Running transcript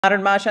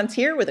Modern Mahjong's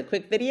here with a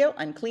quick video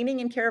on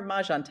cleaning and care of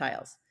Mahjong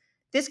tiles.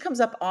 This comes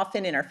up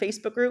often in our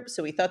Facebook group,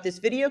 so we thought this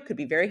video could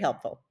be very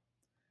helpful.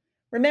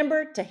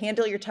 Remember to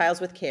handle your tiles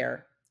with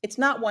care. It's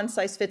not one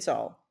size fits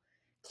all.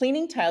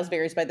 Cleaning tiles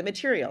varies by the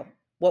material.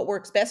 What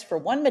works best for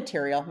one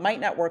material might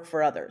not work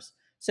for others,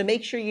 so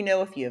make sure you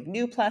know if you have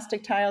new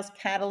plastic tiles,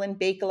 Catalin,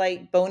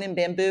 Bakelite, bone and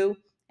bamboo,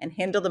 and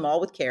handle them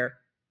all with care.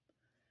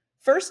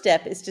 First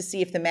step is to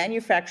see if the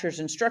manufacturer's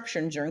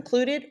instructions are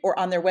included or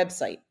on their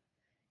website.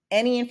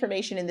 Any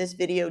information in this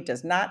video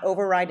does not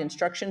override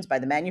instructions by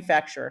the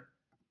manufacturer.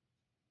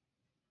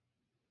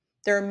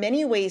 There are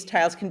many ways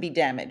tiles can be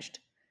damaged.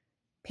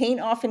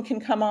 Paint often can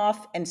come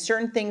off, and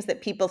certain things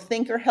that people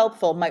think are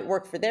helpful might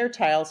work for their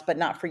tiles, but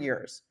not for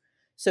yours.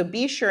 So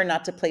be sure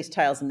not to place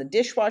tiles in the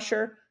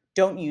dishwasher,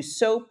 don't use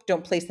soap,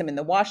 don't place them in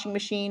the washing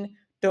machine,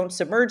 don't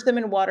submerge them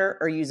in water,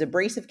 or use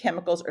abrasive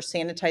chemicals or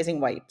sanitizing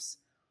wipes.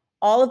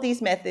 All of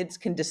these methods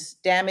can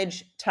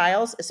damage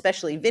tiles,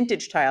 especially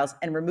vintage tiles,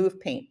 and remove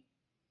paint.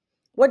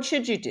 What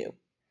should you do?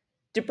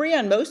 Debris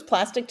on most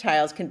plastic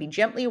tiles can be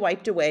gently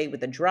wiped away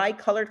with a dry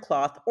colored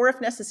cloth or,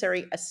 if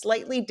necessary, a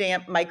slightly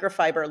damp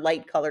microfiber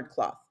light colored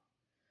cloth.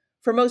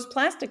 For most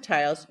plastic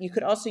tiles, you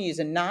could also use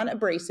a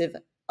non-abrasive,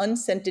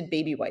 unscented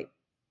baby wipe.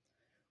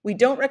 We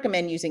don't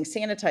recommend using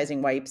sanitizing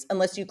wipes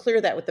unless you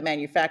clear that with the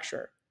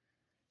manufacturer.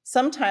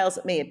 Some tiles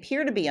that may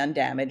appear to be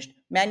undamaged,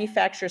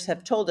 manufacturers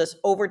have told us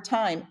over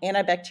time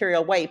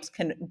antibacterial wipes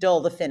can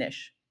dull the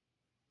finish.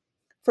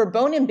 For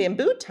bone and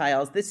bamboo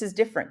tiles, this is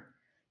different.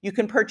 You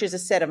can purchase a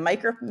set of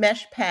micro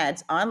mesh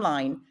pads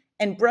online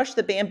and brush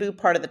the bamboo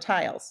part of the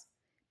tiles.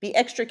 Be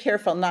extra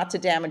careful not to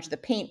damage the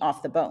paint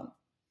off the bone.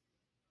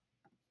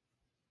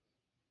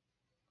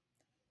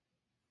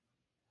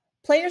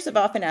 Players have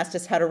often asked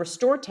us how to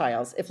restore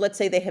tiles if, let's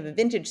say, they have a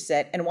vintage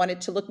set and want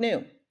it to look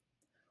new.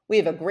 We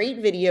have a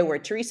great video where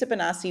Teresa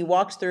Benassi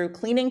walks through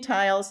cleaning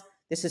tiles.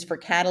 This is for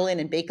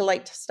Catalin and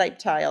Bakelite type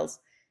tiles,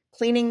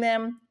 cleaning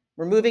them,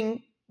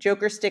 removing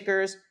joker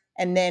stickers,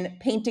 and then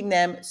painting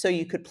them so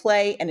you could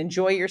play and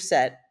enjoy your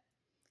set.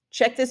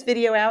 Check this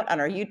video out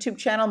on our YouTube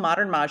channel,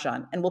 Modern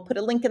Mahjong, and we'll put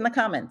a link in the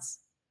comments.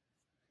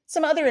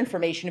 Some other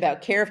information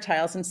about care of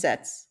tiles and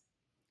sets.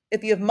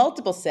 If you have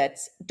multiple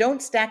sets,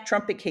 don't stack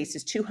trumpet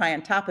cases too high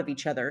on top of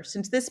each other,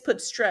 since this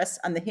puts stress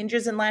on the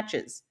hinges and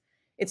latches.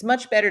 It's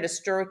much better to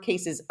store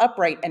cases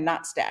upright and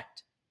not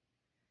stacked.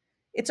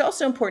 It's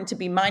also important to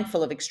be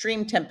mindful of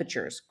extreme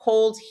temperatures,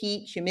 cold,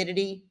 heat,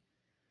 humidity.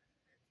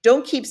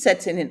 Don't keep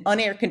sets in an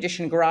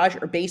unair-conditioned garage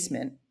or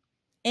basement.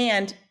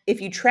 And if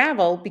you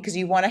travel because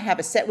you want to have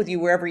a set with you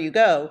wherever you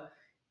go,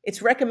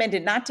 it's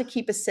recommended not to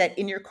keep a set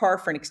in your car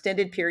for an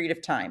extended period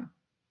of time.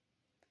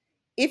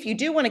 If you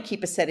do want to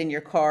keep a set in your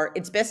car,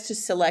 it's best to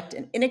select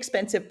an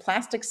inexpensive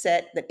plastic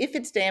set that, if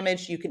it's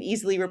damaged, you can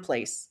easily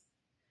replace.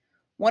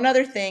 One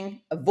other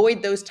thing,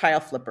 avoid those tile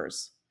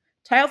flippers.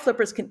 Tile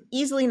flippers can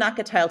easily knock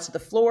a tile to the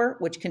floor,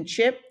 which can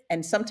chip,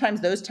 and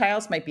sometimes those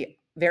tiles might be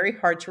very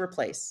hard to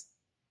replace.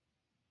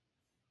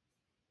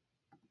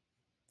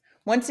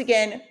 Once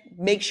again,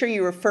 make sure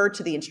you refer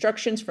to the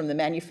instructions from the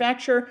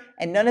manufacturer,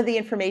 and none of the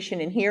information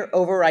in here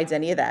overrides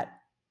any of that.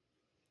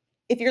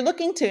 If you're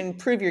looking to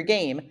improve your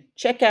game,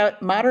 check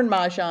out Modern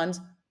Mahjong's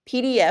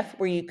PDF,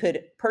 where you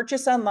could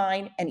purchase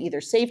online and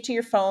either save to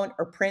your phone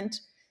or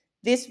print.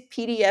 This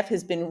PDF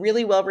has been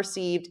really well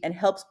received and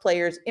helps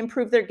players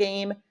improve their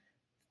game,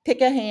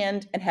 pick a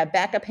hand, and have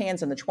backup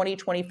hands on the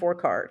 2024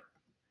 card.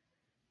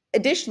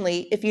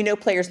 Additionally, if you know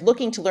players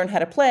looking to learn how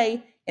to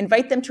play,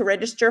 invite them to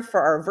register for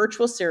our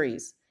virtual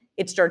series.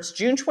 It starts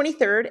June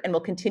 23rd and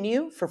will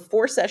continue for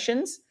 4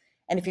 sessions.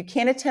 And if you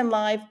can't attend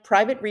live,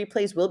 private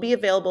replays will be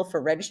available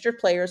for registered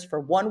players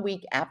for 1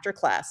 week after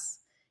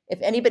class.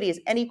 If anybody has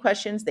any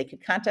questions, they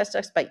could contact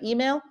us by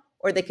email,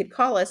 or they could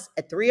call us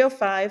at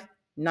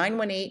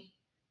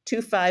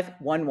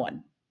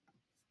 305-918-2511.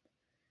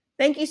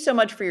 Thank you so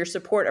much for your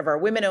support of our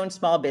women-owned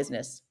small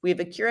business. We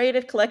have a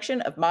curated collection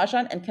of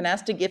Mahjong and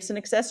canasta gifts and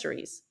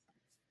accessories.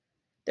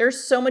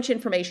 There's so much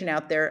information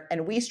out there,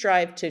 and we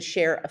strive to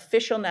share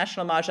official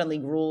National Mah Jongg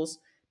League rules,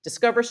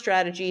 discover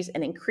strategies,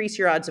 and increase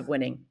your odds of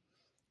winning.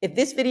 If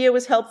this video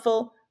was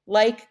helpful,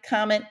 like,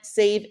 comment,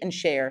 save, and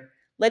share.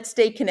 Let's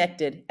stay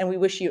connected, and we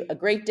wish you a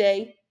great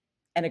day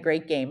and a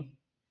great game.